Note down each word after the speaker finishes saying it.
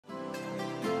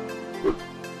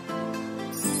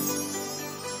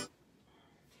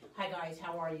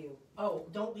how are you? Oh,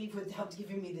 don't leave without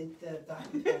giving me the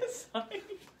Sorry.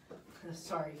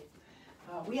 Sorry.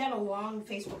 We had a long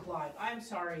Facebook Live. I'm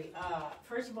sorry.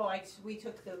 First of all, we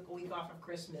took the week off of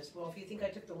Christmas. Well, if you think I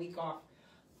took the week off,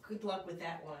 good luck with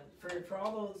that one. For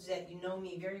all those that you know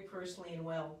me very personally and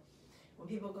well, when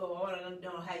people go, oh, I don't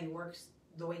know how you work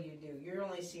the way you do, you're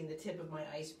only seeing the tip of my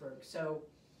iceberg. So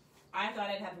I thought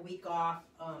I'd have a week off.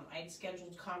 I'd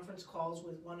scheduled conference calls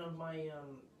with one of my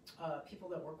people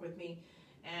that work with me,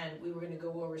 and we were going to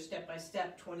go over step by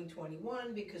step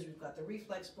 2021 because we've got the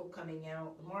Reflex book coming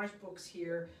out, the Mars book's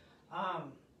here,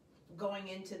 going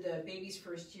into the Baby's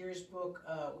First Years book.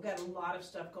 We've got a lot of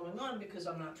stuff going on because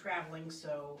I'm not traveling,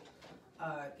 so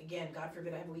again, God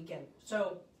forbid I have a weekend.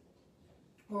 So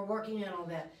we're working on all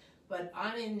that. But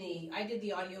I did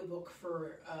the audiobook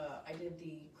for, I did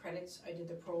the credits, I did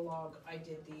the prologue, I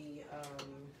did the,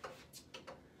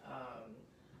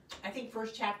 I think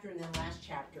first chapter and then last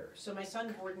chapter. So my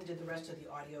son Gordon did the rest of the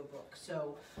audiobook.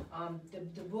 So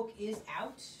the book is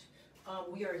out.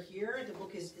 We are here. The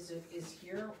book is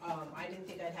here. I didn't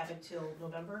think I'd have it till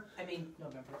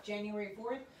January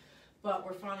 4th, but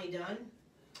we're finally done.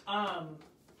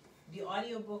 The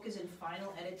audiobook is in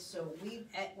final edits, so we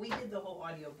did the whole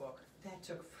audiobook. That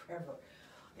took forever.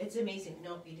 It's amazing.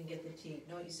 No, you didn't get the T.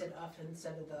 No, you said up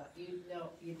instead of the,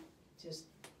 you just,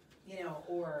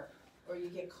 or you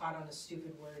get caught on a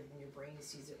stupid word and your brain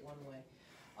sees it one way.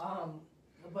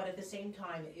 But at the same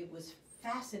time, it was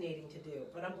fascinating to do.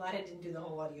 But I'm glad I didn't do the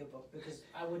whole audiobook because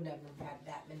I wouldn't have had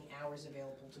that many hours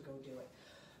available to go do it.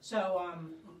 So,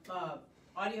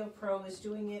 Audio Pro is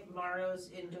doing it, Maro's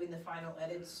in doing the final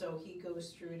edits, so he goes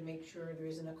through to make sure there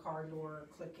isn't a car door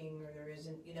clicking or there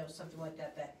isn't, something like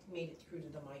that made it through to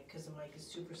the mic, because the mic is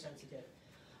super sensitive.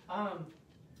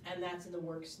 And that's in the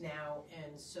works now,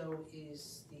 and so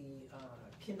is the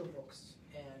Kindle books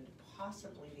and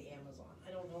possibly the Amazon.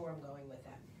 I don't know where I'm going with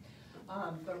that.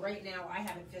 But right now I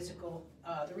have it physical.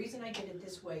 The reason I did it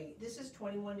this way, this is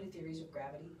 21 New Theories of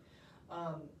Gravity.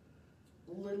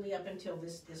 Literally up until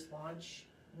this launch,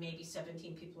 maybe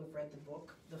 17 people have read the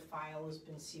book. The file has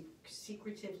been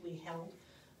secretively held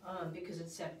because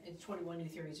it's 21 New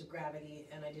Theories of Gravity,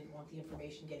 and I didn't want the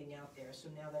information getting out there. So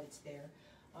now that it's there,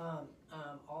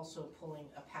 also pulling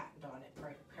a patent on it.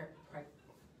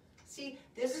 See,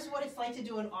 this is what it's like to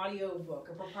do an audio book,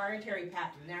 a proprietary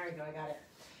patent. There we go, I got it.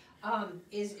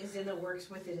 Is in the works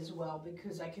with it as well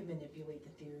because I can manipulate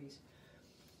the theories.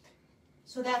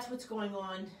 So that's what's going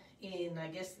on in, I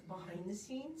guess, behind the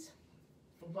scenes.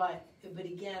 But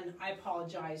again, I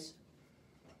apologize.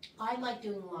 I like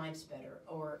doing lives better,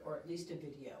 or at least a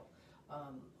video.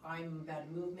 I'm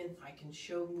about movement. I can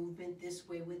show movement this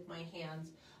way with my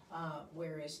hands,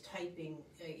 whereas typing,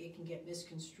 it can get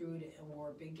misconstrued,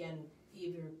 or again,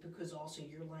 either because also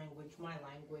your language, my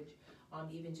language,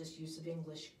 even just use of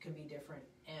English can be different.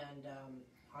 And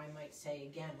I might say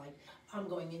again, like I'm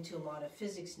going into a lot of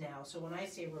physics now. So when I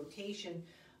say rotation,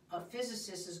 a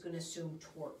physicist is going to assume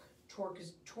torque.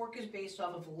 Torque is based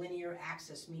off of a linear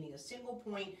axis, meaning a single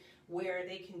point where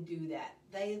they can do that.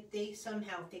 They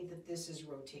somehow think that this is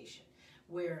rotation,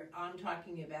 where I'm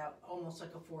talking about almost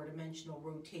like a four-dimensional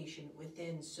rotation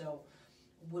within. So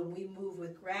when we move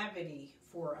with gravity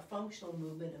for a functional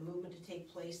movement, a movement to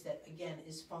take place that again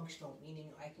is functional, meaning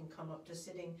I can come up to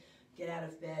sitting, get out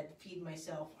of bed, feed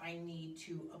myself. I need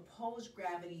to oppose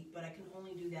gravity, but I can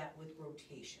only do that with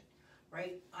rotation,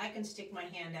 right? I can stick my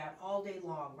hand out all day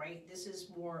long, right? This is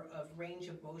more of range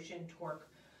of motion, torque.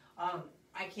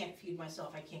 I can't feed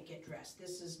myself, I can't get dressed.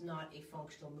 This is not a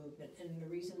functional movement. And the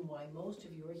reason why most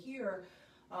of you are here,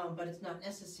 but it's not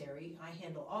necessary, I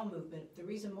handle all movement. The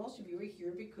reason most of you are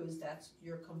here because that's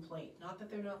your complaint. Not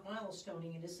that they're not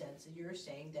milestoning in a sense, that you're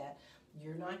saying that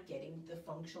you're not getting the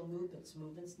functional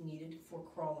movements needed for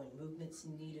crawling, movements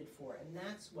needed for, and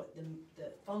that's what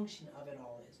the function of it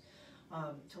all is.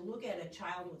 To look at a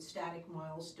child with static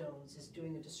milestones is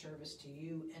doing a disservice to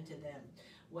you and to them.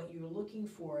 What you're looking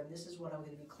for, and this is what I'm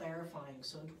going to be clarifying,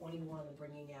 so in 21 I'm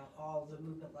bringing out all the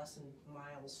movement lesson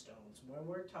milestones. When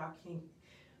we're talking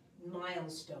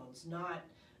milestones, not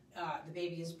the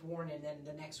baby is born and then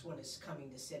the next one is coming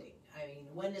to sitting. I mean,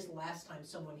 when is the last time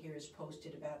someone here has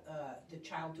posted about the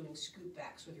child doing scoop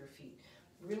backs with your feet?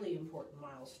 Really important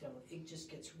milestone. It just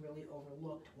gets really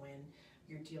overlooked when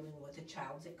you're dealing with a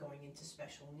child that's going into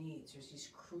special needs. There's these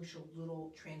crucial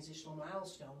little transitional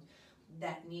milestones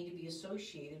that need to be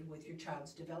associated with your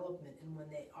child's development, and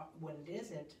when it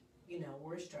isn't,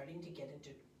 we're starting to get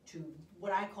into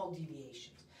what I call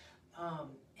deviations.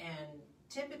 And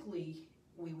typically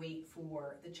we wait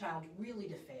for the child really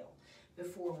to fail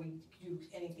before we do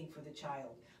anything for the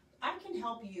child. I can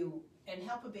help you and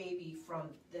help a baby from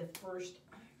the first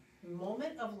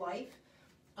moment of life.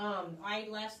 I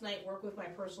last night worked with my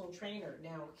personal trainer.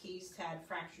 Now, he's had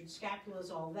fractured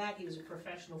scapulas, all that. He was a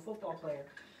professional football player.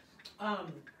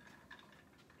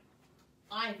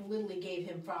 I literally gave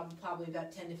him probably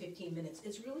about 10 to 15 minutes.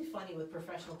 It's really funny with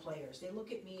professional players. They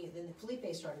look at me, and then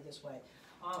Felipe started this way.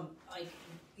 Like,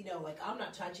 you know, like I'm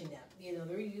not touching them. You know,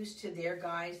 they're used to their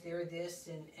guys, they're this,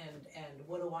 and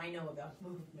what do I know about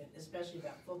movement, especially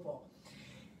about football?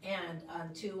 And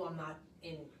two, I'm not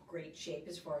in great shape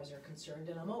as far as they're concerned,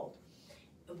 and I'm old.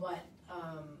 But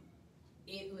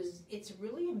it's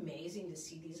really amazing to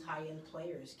see these high-end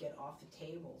players get off the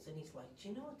tables. And he's like, do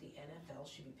you know what the NFL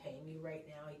should be paying me right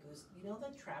now? He goes, you know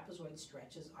the trapezoid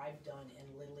stretches I've done,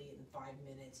 and literally in 5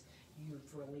 minutes,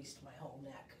 you've released my whole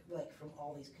neck, like from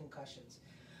all these concussions.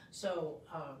 So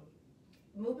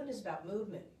movement is about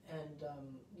movement, and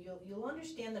you'll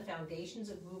understand the foundations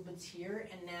of movements here.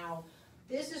 And now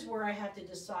this is where I have to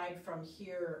decide from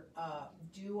here,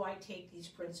 do I take these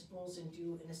principles and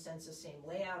do, in a sense, the same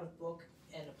layout of book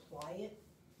and apply it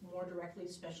more directly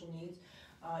to special needs?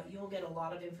 You'll get a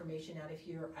lot of information out of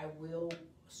here. I will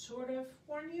sort of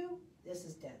warn you, this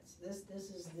is dense. This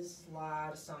is a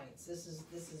lot of science.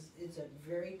 It's a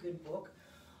very good book.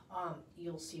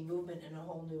 You'll see movement in a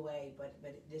whole new way, but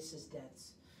this is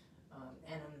dense.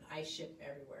 And I ship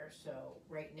everywhere, so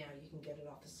right now you can get it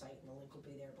off the site, and the link will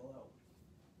be there below.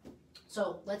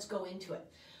 So let's go into it.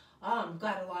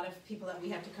 Got a lot of people that we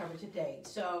have to cover today.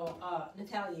 So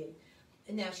Natalia,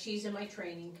 now she's in my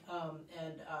training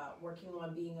and working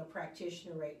on being a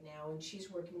practitioner right now, and she's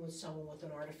working with someone with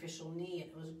an artificial knee.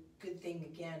 And it was a good thing,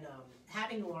 again,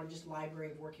 having the largest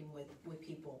library of working with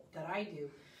people that I do.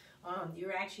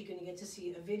 You're actually going to get to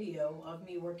see a video of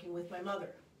me working with my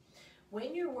mother.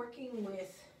 When you're working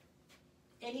with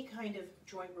any kind of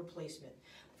joint replacement,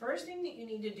 first thing that you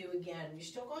need to do, again, you're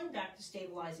still going back to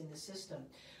stabilizing the system,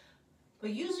 but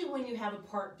usually when you have a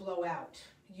part blow out,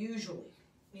 usually,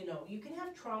 you know, you can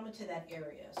have trauma to that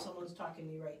area. Someone's talking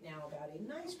to me right now about a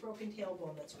nice broken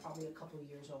tailbone that's probably a couple of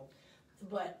years old.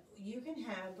 But you can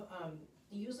have,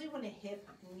 usually when a hip,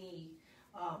 knee,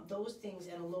 those things,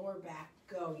 and a lower back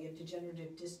go, you have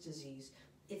degenerative disc disease,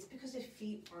 it's because the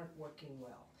feet aren't working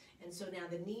well. And so now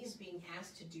the knee's being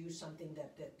asked to do something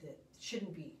that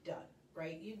shouldn't be done,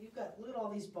 right? You've got, look at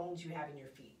all these bones you have in your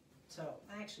feet. So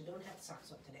I actually don't have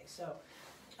socks on today. So,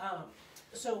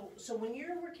 so when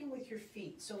you're working with your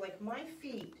feet, so like my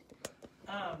feet,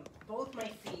 both my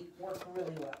feet work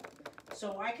really well.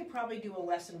 So I could probably do a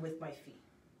lesson with my feet.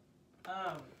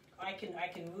 I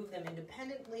can move them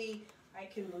independently. I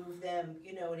can move them,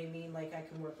 you know what I mean? Like I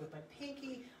can work with my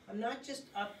pinky. I'm not just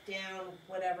up, down,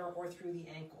 whatever, or through the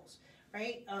ankles,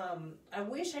 right? I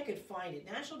wish I could find it.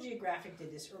 National Geographic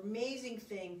did this amazing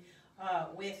thing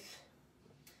with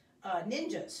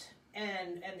ninjas.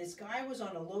 And this guy was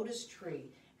on a lotus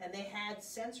tree, and they had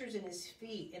sensors in his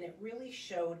feet, and it really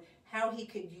showed how he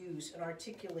could use and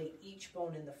articulate each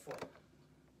bone in the foot,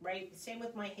 right? Same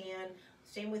with my hand,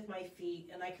 same with my feet,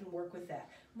 and I can work with that.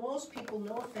 Most people,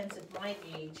 no offense, at my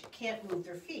age, can't move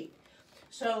their feet.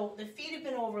 So the feet have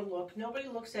been overlooked. Nobody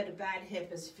looks at a bad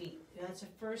hip as feet. And that's the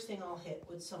first thing I'll hit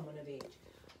with someone of age.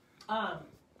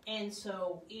 And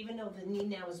so even though the knee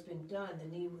now has been done,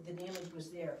 the damage was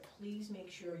there, please make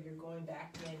sure you're going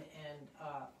back in and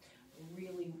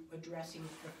really addressing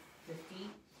the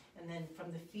feet. And then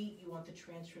from the feet, you want the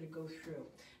transfer to go through.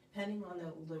 Depending on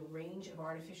the range of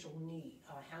artificial knee,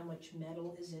 how much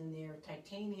metal is in there,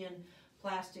 titanium,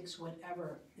 plastics,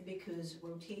 whatever, because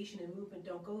rotation and movement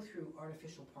don't go through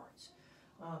artificial parts.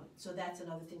 So that's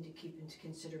another thing to keep into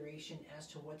consideration as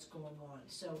to what's going on.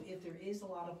 So if there is a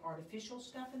lot of artificial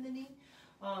stuff in the knee,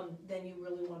 then you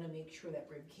really want to make sure that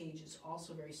rib cage is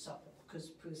also very supple.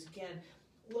 Because again,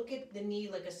 look at the knee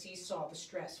like a seesaw, the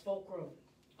stress, fulcrum.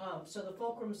 So the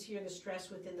fulcrum's here, the stress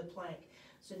within the plank.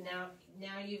 So now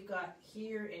you've got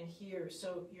here and here.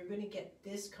 So you're going to get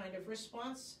this kind of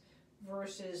response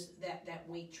versus that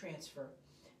weight transfer.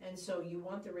 And so you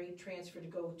want the weight transfer to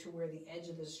go to where the edge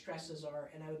of the stresses are,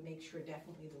 and I would make sure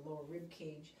definitely the lower rib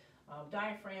cage.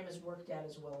 Diaphragm is worked out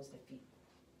as well as the feet.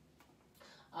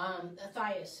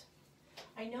 Thighs.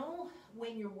 I know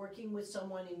when you're working with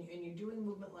someone and you're doing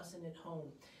movement lesson at home,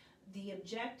 the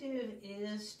objective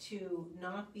is to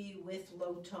not be with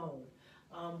low tone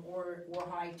or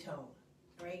high tone,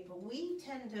 right? But we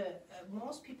tend to,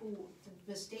 most people,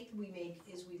 the mistake we make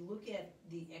is we look at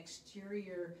the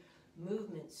exterior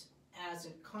movements as a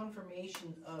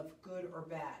confirmation of good or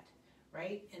bad,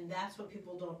 right? And that's what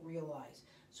people don't realize.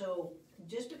 So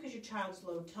just because your child's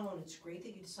low tone, it's great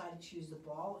that you decided to use the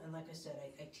ball. And like I said,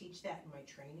 I teach that in my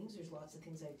trainings. There's lots of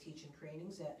things I teach in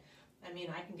trainings that, I mean,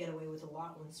 I can get away with a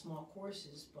lot in small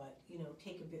courses, but, you know,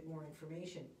 take a bit more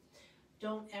information.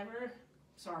 Don't ever,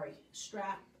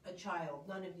 strap a child,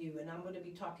 none of you, and I'm going to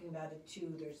be talking about it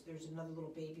too. There's another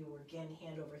little baby where, again,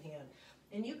 hand over hand.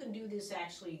 And you can do this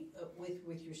actually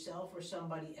with yourself or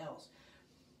somebody else.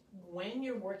 When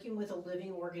you're working with a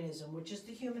living organism, which is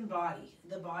the human body,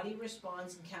 the body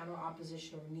responds in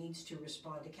counter-oppositional, or needs to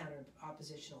respond to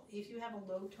counter-oppositional. If you have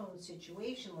a low-tone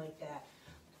situation like that,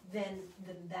 then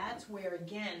that's where,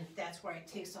 again, that's why it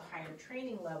takes a higher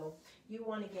training level. You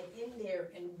want to get in there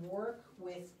and work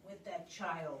with that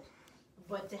child.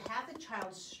 But to have the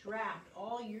child strapped,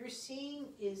 all you're seeing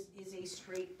is a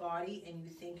straight body, and you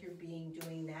think you're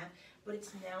doing that, but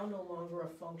it's now no longer a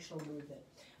functional movement.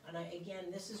 And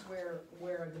again, this is where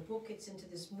the book gets into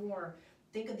this more.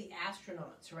 Think of the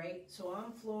astronauts, right? So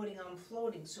I'm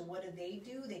floating. So what do?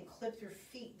 They clip their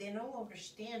feet. They're no longer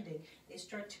standing. They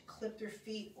start to clip their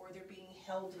feet, or they're being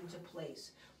held into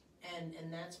place.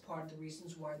 And that's part of the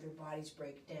reasons why their bodies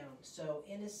break down. So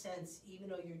in a sense, even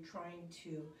though you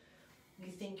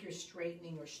think you're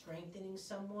straightening or strengthening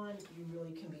someone, you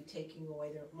really can be taking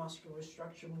away their muscular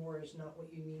structure more. Is not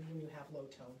what you need when you have low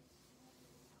tone.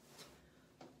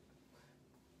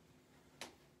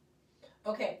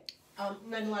 Okay,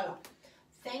 Manuela,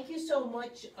 thank you so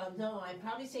much. No, I'm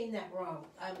probably saying that wrong.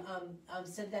 I'm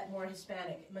said that more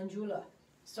Hispanic. Manjula,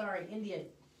 sorry, Indian.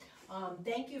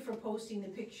 Thank you for posting the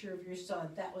picture of your son.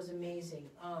 That was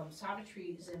amazing.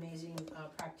 Savitri is an amazing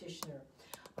practitioner.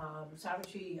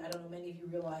 Savitri, I don't know, many of you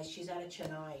realize she's out of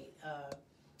Chennai.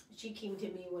 She came to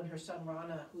me when her son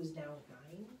Rana, who's now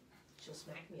 9, she'll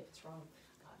smack me if it's wrong.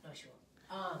 No, she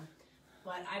won't.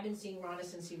 But I've been seeing Rana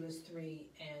since he was 3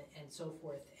 and so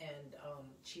forth. And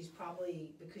she's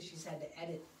probably, because she's had to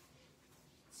edit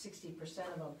 60%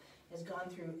 of them, has gone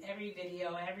through every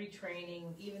video, every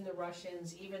training, even the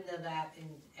Russians, even that,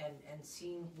 and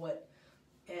seen what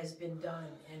has been done.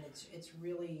 And it's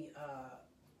really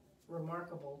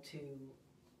remarkable to,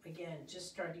 again, just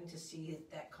starting to see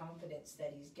that confidence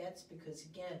that he gets, because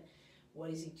again,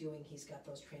 what is he doing? He's got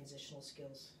those transitional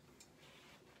skills.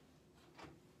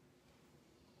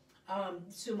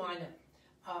 Sumaina,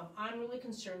 I'm really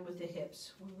concerned with the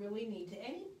hips. We really need to,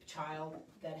 any child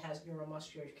that has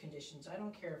neuromuscular conditions, I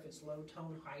don't care if it's low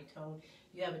tone, high tone,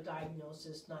 you have a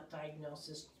diagnosis, not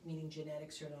diagnosis, meaning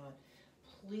genetics or not,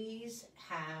 please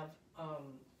have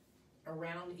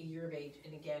around a year of age,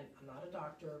 and again, I'm not a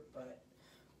doctor, but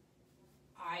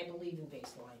I believe in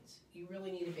baselines. You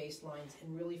really need a baselines,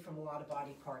 and really from a lot of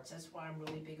body parts. That's why I'm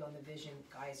really big on the vision,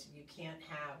 guys. You can't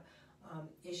have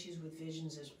issues with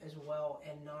visions as well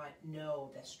and not know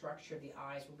the structure of the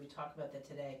eyes. We'll be talking about that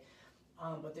today.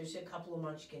 But there's a couple of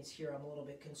munchkins here I'm a little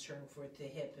bit concerned for the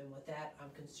hip, and with that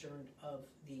I'm concerned of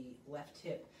the left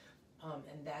hip.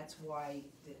 And that's why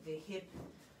the hip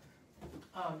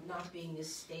not being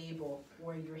as stable,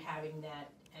 where you're having that,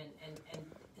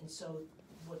 and so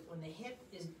when the hip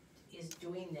is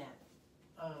doing that,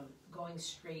 going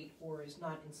straight or is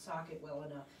not in socket well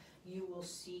enough, you will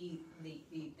see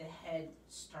the head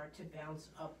start to bounce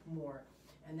up more,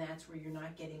 and that's where you're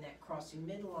not getting that crossing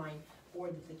midline, or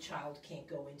that the child can't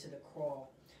go into the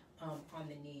crawl on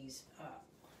the knees,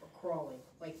 or crawling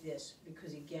like this,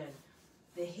 because again,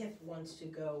 the hip wants to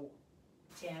go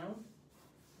down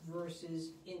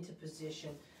versus into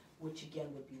position, which again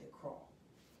would be the crawl,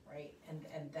 right?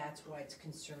 And that's why it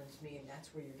concerns me, and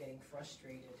that's where you're getting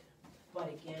frustrated. But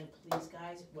again, please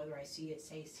guys, whether I see it,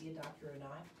 say see a doctor or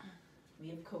not, we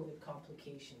have COVID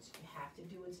complications. You have to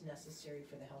do what's necessary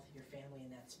for the health of your family,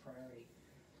 and that's priority.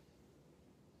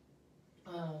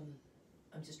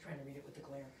 I'm just trying to read it with the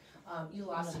glare.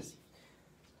 Ulysses.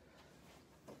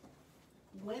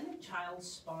 When a child's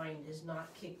spine is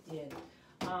not kicked in,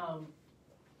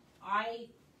 I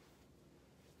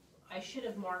should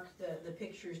have marked the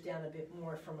pictures down a bit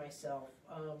more for myself.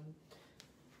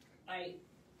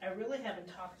 I really haven't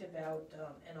talked about,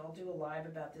 and I'll do a live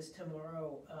about this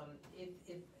tomorrow, if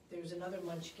there's another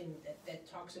munchkin that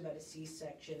talks about a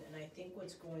C-section, and I think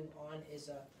what's going on is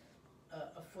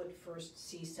a foot first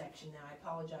C-section. Now, I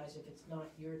apologize if it's not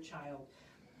your child.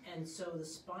 And so the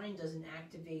spine doesn't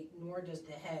activate, nor does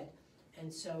the head.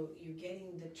 And so you're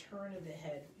getting the turn of the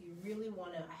head. You really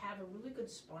want to have a really good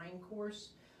spine course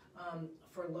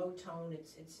for low tone.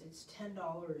 It's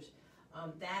 $10.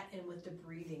 That and with the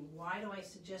breathing. Why do I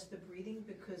suggest the breathing?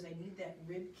 Because I need that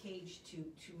rib cage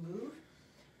to move.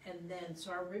 And then,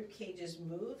 so our rib cages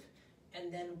move,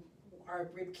 and then our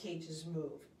rib cages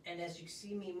move. And as you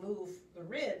see me move the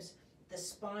ribs, the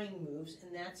spine moves,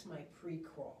 and that's my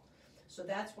pre-crawl. So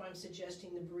that's why I'm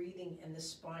suggesting the breathing and the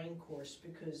spine course,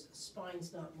 because the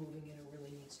spine's not moving and it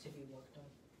really needs to be worked on.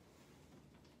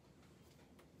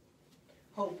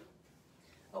 Hope.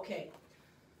 Okay.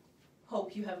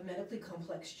 Hope, you have a medically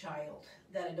complex child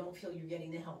that I don't feel you're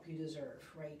getting the help you deserve,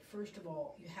 right? First of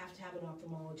all, you have to have an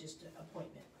ophthalmologist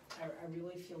appointment. I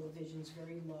really feel the vision's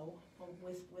very low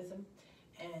with them,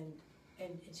 and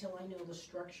until I know the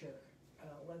structure,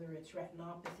 whether it's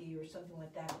retinopathy or something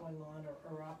like that going on,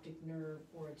 or optic nerve,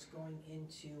 or it's going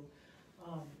into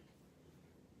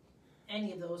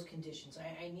any of those conditions.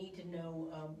 I need to know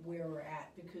where we're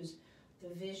at, because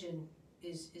the vision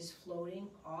is floating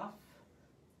off,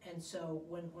 and so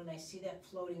when I see that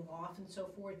floating off and so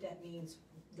forth, that means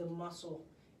the muscle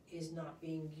is not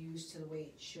being used to the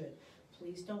way it should.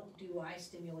 Please don't do eye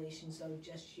stimulations though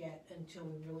just yet until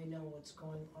we really know what's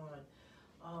going on.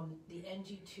 The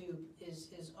NG tube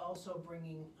is also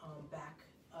bringing back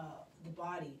the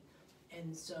body,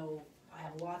 and so I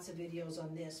have lots of videos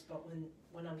on this, but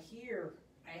when I'm here,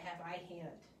 I have eye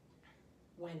hand.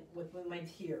 When I'm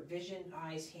here, vision,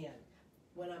 eyes, hand.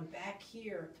 When I'm back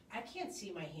here, I can't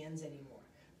see my hands anymore.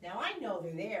 Now I know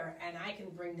they're there and I can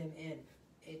bring them in.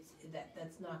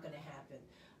 That's not going to happen.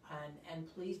 And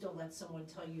please don't let someone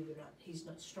tell you he's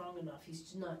not strong enough,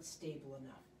 he's not stable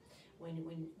enough.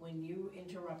 When you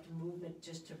interrupt movement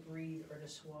just to breathe or to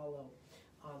swallow,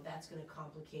 that's going to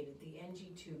complicate it. The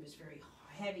NG tube is very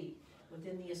heavy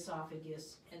within the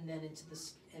esophagus and then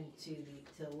into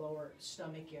the lower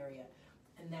stomach area,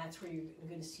 and that's where you're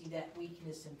going to see that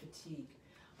weakness and fatigue.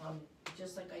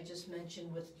 Just like I just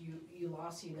mentioned with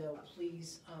Ulasi though,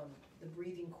 please, the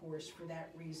breathing course for that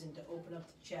reason, to open up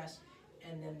the chest,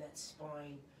 and then that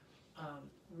spine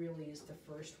really is the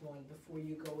first one before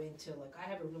you go into, like, I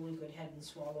have a really good head and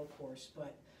swallow course,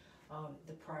 but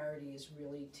the priority is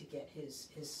really to get his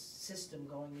system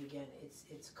going again.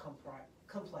 It's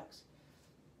complex.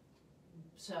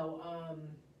 So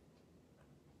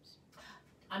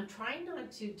I'm trying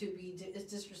not to be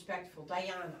disrespectful.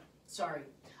 Diana, sorry.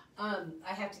 I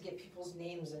have to get people's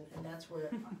names, and that's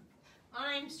where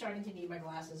I'm starting to need my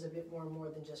glasses a bit more and more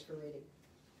than just for reading.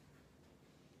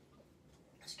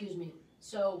 Excuse me.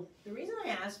 So the reason I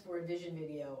asked for a vision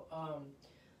video,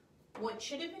 what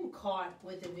should have been caught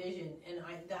with the vision, and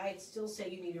I'd still say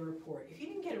you need a report. If you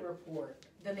didn't get a report,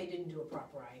 then they didn't do a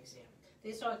proper eye exam.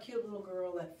 They saw a cute little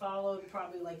girl that followed,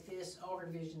 probably like this, oh, her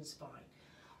vision's fine.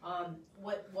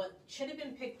 What should have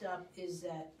been picked up is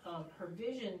that her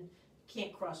vision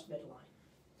can't cross midline.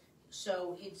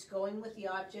 So it's going with the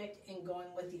object and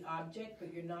going with the object,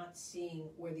 but you're not seeing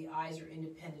where the eyes are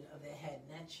independent of the head.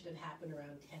 And that should have happened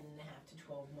around 10 and a half to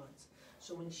 12 months.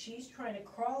 So when she's trying to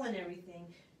crawl and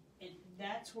everything,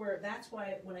 that's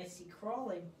why when I see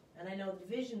crawling, and I know the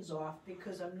vision's off,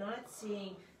 because I'm not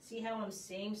seeing, see how I'm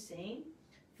same,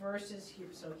 versus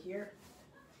here. So here,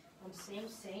 I'm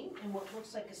same, and what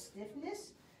looks like a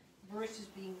stiffness versus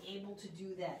being able to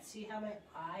do that. See how my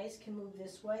eyes can move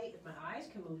this way? If my eyes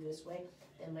can move this way,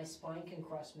 then my spine can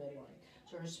cross midline.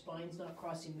 So her spine's not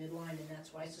crossing midline, and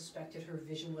that's why I suspected her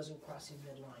vision wasn't crossing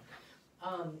midline.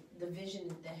 The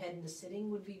vision, the head and the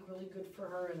sitting would be really good for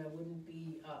her, and I wouldn't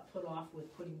be put off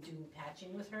with doing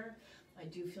patching with her. I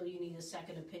do feel you need a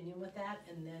second opinion with that,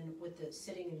 and then with the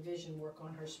sitting and vision, work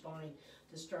on her spine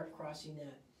to start crossing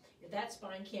that. If that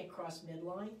spine can't cross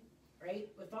midline, right?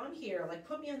 If I'm here, like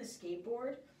put me on the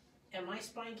skateboard and my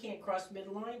spine can't cross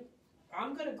midline,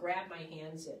 I'm gonna grab my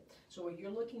hands in. So what you're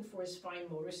looking for is fine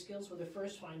motor skills, where the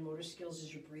first fine motor skills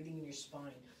is your breathing in your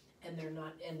spine, and they're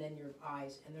not, and then your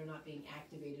eyes, and they're not being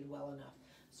activated well enough.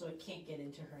 So it can't get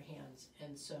into her hands,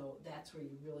 and so that's where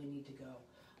you really need to go.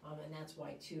 And that's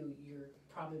why too, you're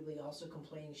probably also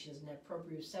complaining she doesn't have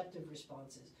proprioceptive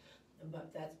responses.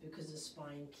 But that's because the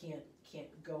spine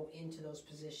can't go into those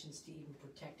positions to even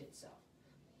protect itself.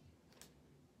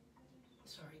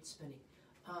 Sorry, it's spinning.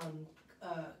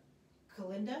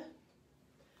 Kalinda,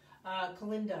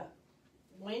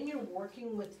 when you're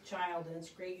working with the child, and it's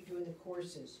great you're doing the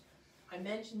courses, I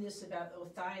mentioned this about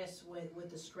Othias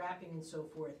with the strapping and so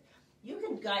forth. You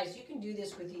can, guys, you can do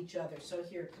this with each other. So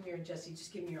here, come here, Jesse,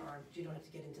 just give me your arm. You don't have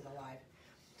to get into the live.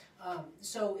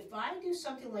 So if I do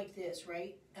something like this,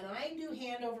 right, and I do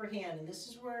hand over hand, and this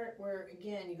is where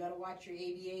again, you got to watch your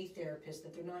ABA therapist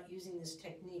that they're not using this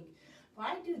technique. If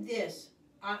I do this,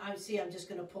 I'm just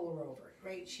going to pull her over,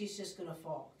 right? She's just going to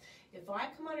fall. If I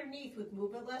come underneath with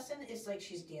movement lesson, it's like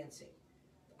she's dancing.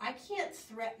 I can't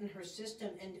threaten her system,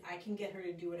 and I can get her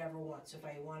to do whatever wants. If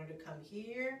I want her to come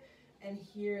here and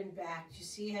here and back, you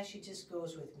see how she just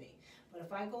goes with me. But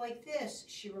if I go like this,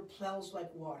 she repels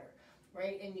like water.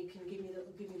 right? And you can give me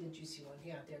the juicy one.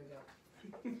 Yeah, there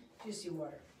we go. Juicy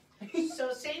water.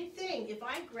 So same thing, if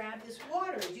I grab this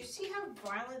water, do you see how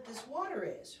violent this water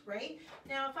is, right?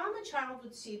 Now, if I'm a child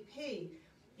with CP,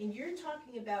 and you're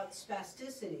talking about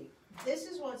spasticity, this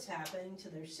is what's happening to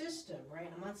their system,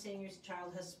 right? I'm not saying your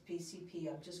child has PCP,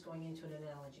 I'm just going into an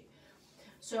analogy.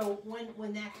 So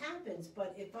when that happens,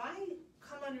 but if I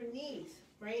come underneath,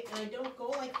 right, and I don't go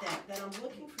like that, then I'm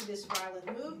looking for this violent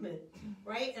movement,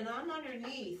 right, and I'm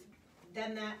underneath,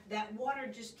 then that water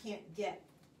just can't get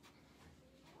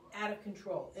out of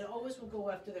control. It always will go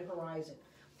after the horizon.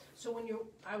 So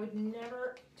I would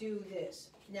never do this.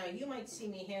 Now you might see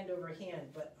me hand over hand,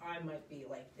 but I might be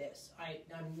like this.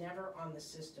 I'm never on the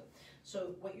system.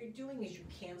 So what you're doing is you're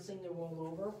canceling the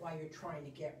rollover while you're trying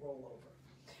to get rollover.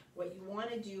 What you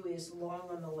want to do is long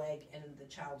on the leg and the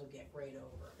child will get right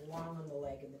over. Long on the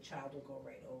leg and the child will go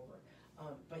right over.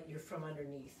 But you're from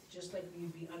underneath. Just like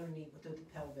you'd be underneath with the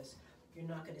pelvis. You're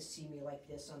not going to see me like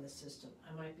this on the system.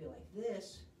 I might be like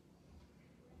this,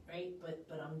 right?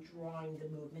 But I'm drawing the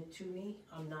movement to me.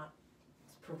 I'm not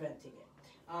preventing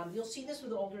it. You'll see this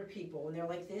with older people. When they're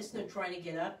like this and they're trying to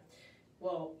get up,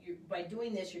 well, by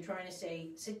doing this, you're trying to say,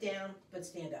 sit down, but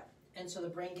stand up. And so the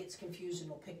brain gets confused and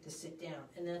will pick the sit down.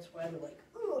 And that's why they're like,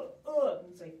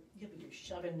 and it's like, yeah, but you're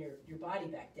shoving your body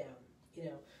back down, you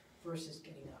know, versus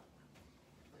getting up.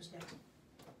 Who's next?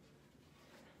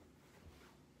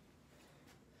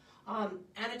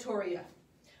 Anatoria.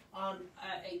 I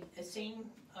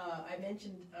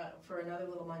mentioned for another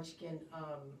little munchkin,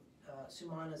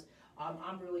 Sumana's,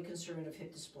 I'm really concerned of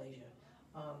hip dysplasia.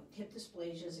 Hip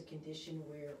dysplasia is a condition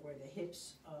where the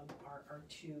hips are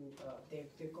too,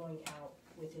 they're going out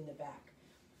within the back.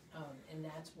 And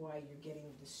that's why you're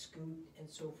getting the scoot and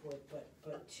so forth.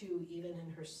 But too, even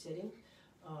in her sitting,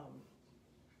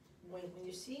 when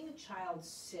you're seeing a child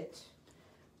sit,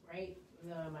 right?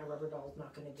 My rubber doll's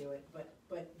not going to do it,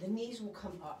 but the knees will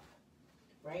come up,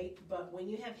 right? But when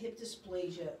you have hip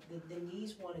dysplasia, the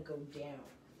knees want to go down,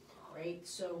 right?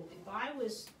 So if I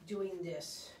was doing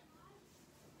this,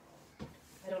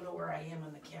 I don't know where I am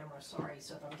on the camera, sorry,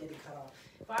 so if I'm getting cut off.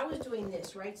 If I was doing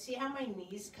this, right, see how my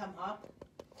knees come up?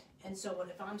 And so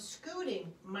if I'm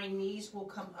scooting, my knees will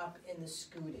come up in the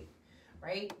scooting,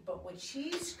 right? But when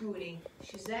she's scooting,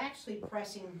 she's actually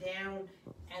pressing down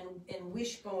and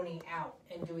wishboning out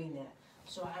and doing that.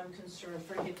 So I'm concerned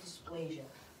for hip dysplasia.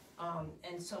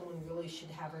 And someone really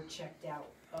should have her checked out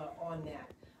on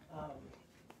that.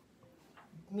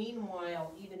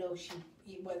 Meanwhile, even though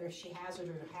whether she has it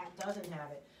or doesn't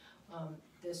have it,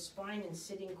 the spine and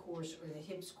sitting course or the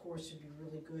hips course would be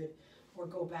really good, or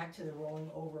go back to the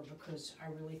rolling over, because I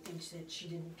really think that she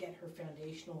didn't get her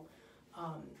foundational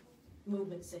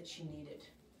movements that she needed.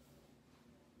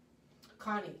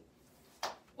 Connie,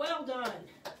 well done.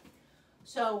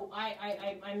 So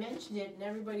I mentioned it and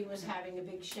everybody was having a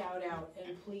big shout out,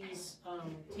 and please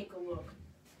take a look.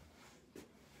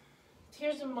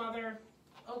 Here's a mother.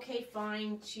 Okay,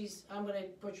 fine. I'm going to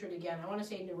butcher it again. I want to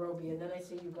say Nairobi, and then I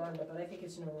say Uganda, but I think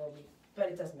it's Nairobi. But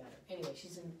it doesn't matter. Anyway,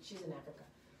 she's in Africa.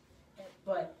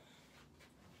 But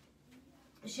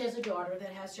she has a daughter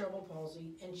that has cerebral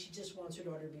palsy, and she just wants her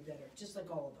daughter to be better, just like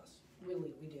all of us.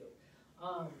 Really, we do.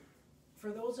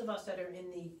 For those of us that are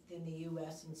in the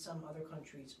U.S. and some other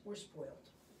countries, we're spoiled.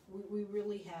 We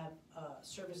really have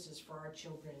services for our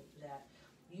children that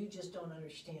you just don't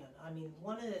understand. I mean,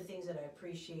 one of the things that I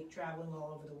appreciate traveling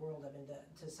all over the world, I've been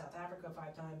to South Africa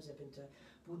 5 times, I've been to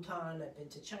Bhutan, I've been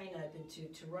to China, I've been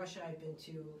to Russia, I've been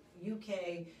to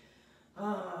UK,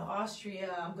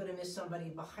 Austria, I'm going to miss somebody,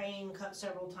 Bahrain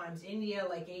several times, India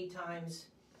like 8 times.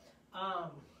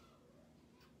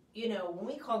 You know, when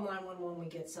we call 911, we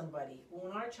get somebody.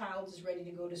 When our child is ready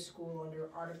to go to school under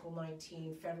Article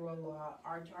 19 federal law,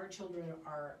 our children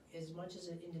are as much as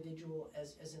an individual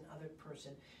as an other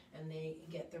person, and they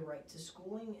get the right to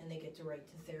schooling and they get the right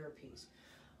to therapies.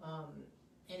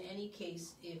 In any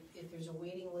case, if there's a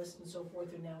waiting list and so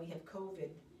forth, and now we have COVID,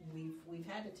 we've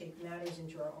had to take matters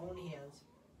into our own hands.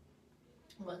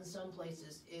 But in some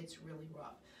places, it's really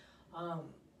rough.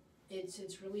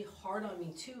 It's really hard on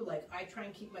me too. Like, I try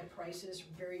and keep my prices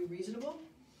very reasonable,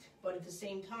 but at the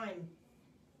same time,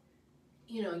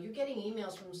 you know, you're getting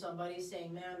emails from somebody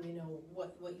saying, ma'am, you know,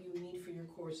 what you need for your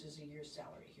course is a year's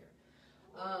salary here.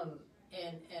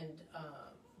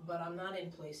 But I'm not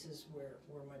in places where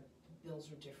my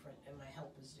bills are different and my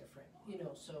help is different, you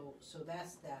know, so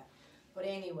that's that. But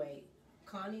anyway,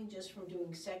 Connie, just from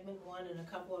doing segment 1 and a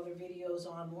couple other videos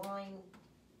online,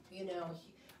 you know,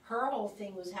 her whole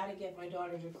thing was how to get my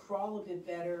daughter to crawl a bit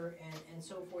better and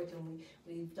so forth, and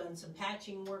we've done some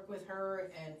patching work with her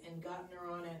and gotten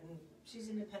her on it, and She's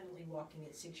independently walking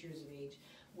at 6 years of age,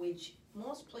 which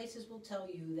most places will tell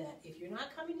you that if you're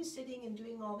not coming to sitting and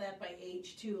doing all that by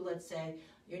age 2, let's say,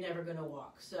 you're never going to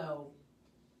walk. So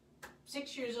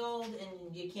 6 years old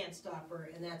and you can't stop her,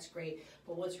 and that's great.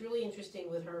 But what's really interesting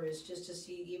with her is just to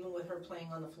see, even with her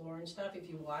playing on the floor and stuff, if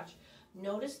you watch,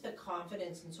 notice the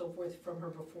confidence and so forth from her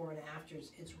before and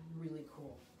afters. It's really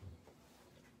cool.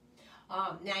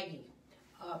 Nagy,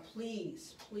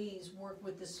 please work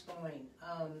with the spine.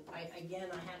 I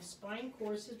have spine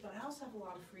courses, but I also have a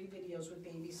lot of free videos with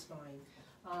baby spine.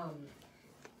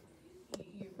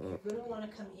 You're going to want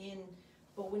to come in,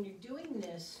 but when you're doing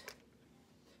this,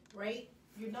 right,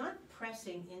 you're not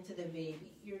pressing into the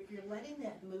baby. You're letting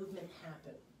that movement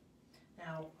happen.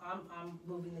 Now, I'm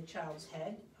moving the child's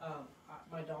head.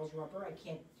 My doll's rubber. I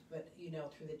can't, but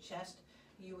through the chest,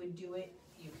 you would do it.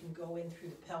 You can go in through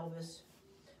the pelvis.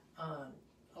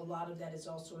 A lot of that is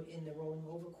also in the rolling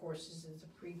over courses as a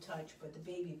pre-touch, but the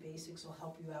baby basics will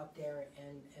help you out there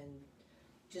and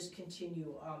just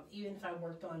continue. Even if I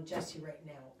worked on Jessie right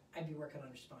now, I'd be working on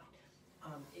her spine.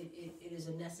 It is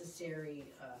a necessary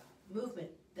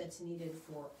movement that's needed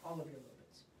for all of your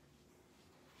movements.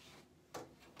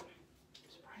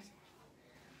 Surprising.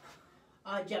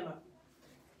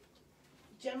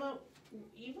 Gemma,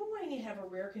 even when you have a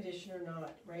rare condition or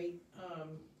not, right?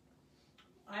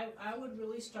 I would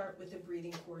really start with the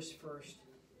breathing course first.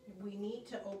 We need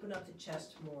to open up the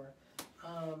chest more.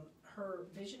 Her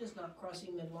vision is not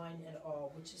crossing midline at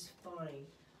all, which is fine.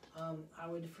 I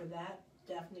would, for that,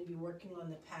 definitely be working on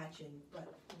the patching, but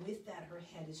with that, her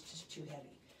head is just too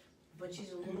heavy. But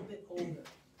she's a little bit older.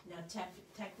 Now,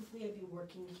 technically, I'd be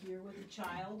working here with a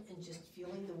child and just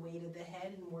feeling the weight of the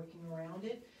head and working around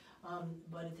it.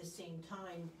 But at the same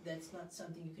time, that's not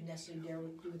something you can necessarily dare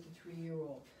do with a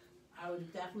 3-year-old. I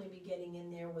would definitely be getting in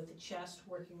there with the chest,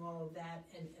 working all of that,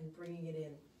 and bringing it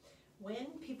in.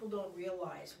 When people don't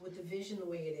realize, with the vision the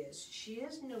way it is, she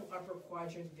has no upper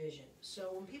quadrant vision.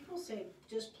 So when people say,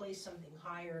 just place something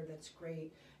higher, that's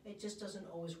great, it just doesn't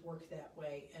always work that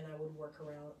way, and I would work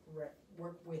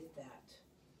with that.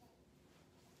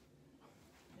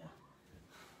 Yeah.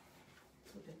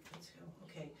 Flip it, let's go.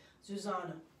 Okay,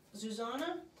 Zuzana,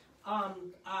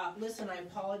 listen, I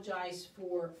apologize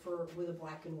for with a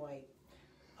black and white.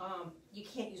 You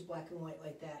can't use black and white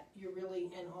like that. You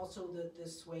really, and also the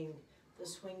swing. The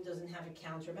swing doesn't have a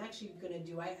counter. I actually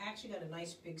got a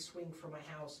nice big swing for my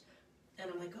house.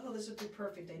 And I'm like, oh, this would be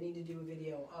perfect. I need to do a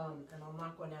video. And I'll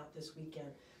knock one out this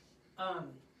weekend.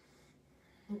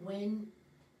 When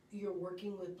you're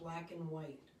working with black and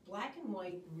white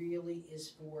really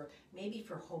is maybe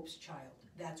for Hope's child.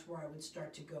 That's where I would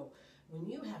start to go. When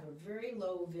you have a very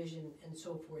low vision and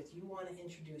so forth, you want to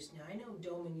introduce. Now, I know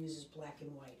Doman uses black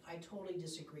and white. I totally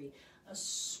disagree,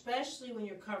 especially when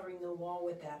you're covering the wall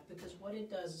with that, because what it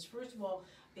does is, first of all,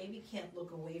 baby can't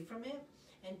look away from it,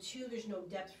 and 2, there's no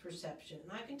depth perception.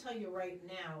 And I can tell you right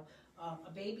now,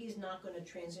 a baby is not going to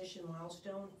transition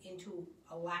milestone into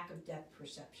a lack of depth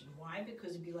perception. Why?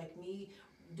 Because it'd be like me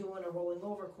doing a rolling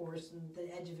over course in the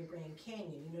edge of the Grand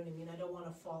Canyon, you know what I mean? I don't want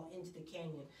to fall into the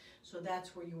canyon. So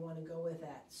that's where you want to go with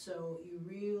that. So you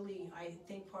really, I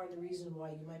think part of the reason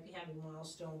why you might be having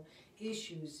milestone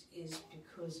issues is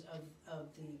because of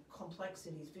the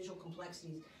complexities, visual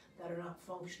complexities that are not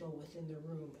functional within the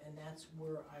room, and that's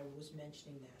where I was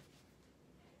mentioning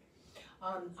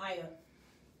that.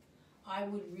 I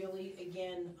would really,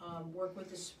 again, work with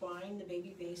the spine, the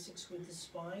baby basics with the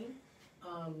spine.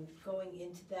 Going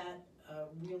into that,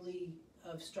 really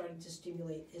starting to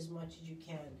stimulate as much as you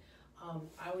can.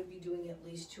 I would be doing at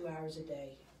least 2 hours a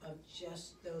day of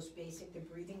just those basic, the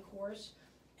breathing course,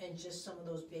 and just some of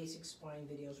those basic spine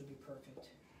videos would be perfect.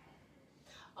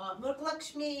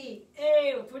 Lakshmi,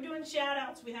 hey, if we're doing shout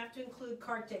outs, we have to include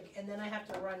Kartik, and then I have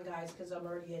to run, guys, because I'm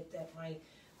already at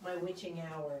my witching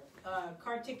hour.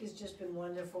 Kartik has just been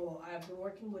wonderful. I've been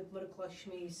working with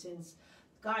Lakshmi since,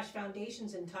 gosh,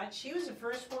 Foundations in Touch. She was the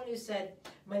first one who said,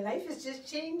 my life has just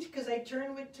changed because I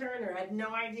turned with Turner. I had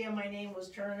no idea my name was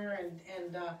Turner,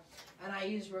 and I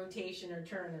use rotation or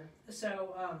Turner.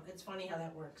 So it's funny how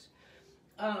that works.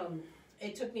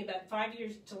 It took me about 5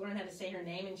 years to learn how to say her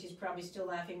name, and she's probably still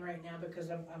laughing right now because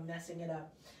I'm messing it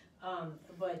up.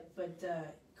 But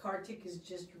Kartik is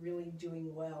just really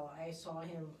doing well. I saw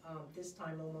him this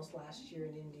time almost last year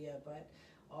in India, but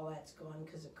all that's gone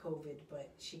because of COVID. But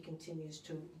she continues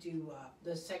to do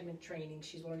the segment training.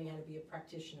 She's learning how to be a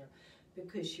practitioner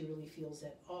because she really feels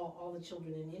that all the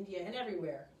children in India and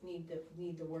everywhere need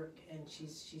the work, and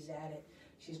she's at it.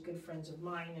 She's good friends of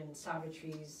mine and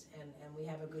Savitri's, and we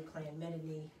have a good clan,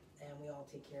 Medini, and we all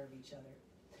take care of each other.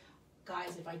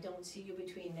 guys, if I don't see you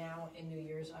between now and New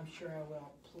Year's, I'm sure I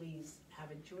will. Please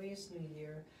have a joyous New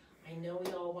Year. I know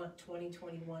we all want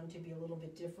 2021 to be a little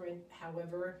bit different.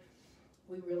 However,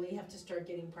 we really have to start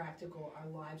getting practical. Our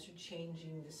lives are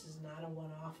changing. This is not a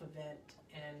one-off event,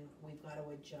 and we've got to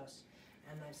adjust.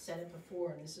 And I've said it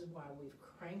before, and this is why we've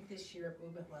cranked this year at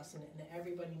Movement Lesson, and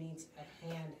everybody needs a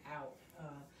hand out.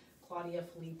 Claudia,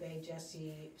 Felipe,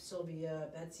 Jesse, Sylvia,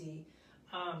 Betsy,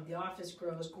 the office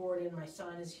grows. Gordon, my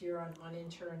son, is here on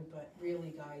intern, but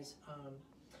really, guys,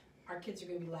 our kids are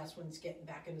going to be the last ones getting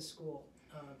back into school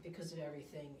because of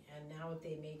everything. And now that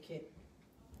they make it,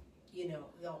 you know,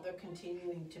 they're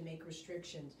continuing to make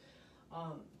restrictions.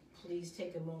 Please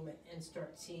take a moment and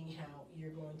start seeing how you're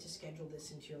going to schedule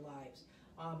this into your lives.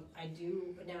 I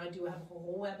do have a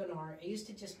whole webinar. It used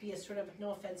to just be a sort of,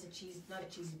 no offense, not a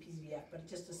cheesy PDF, but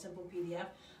just a simple PDF,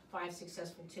 5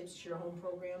 successful tips to your home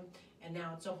program. And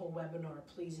now it's a whole webinar.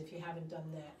 Please, if you haven't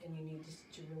done that and you need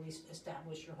to really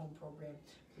establish your home program,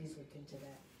 please look into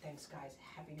that. Thanks, guys.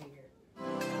 Happy New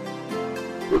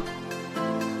Year.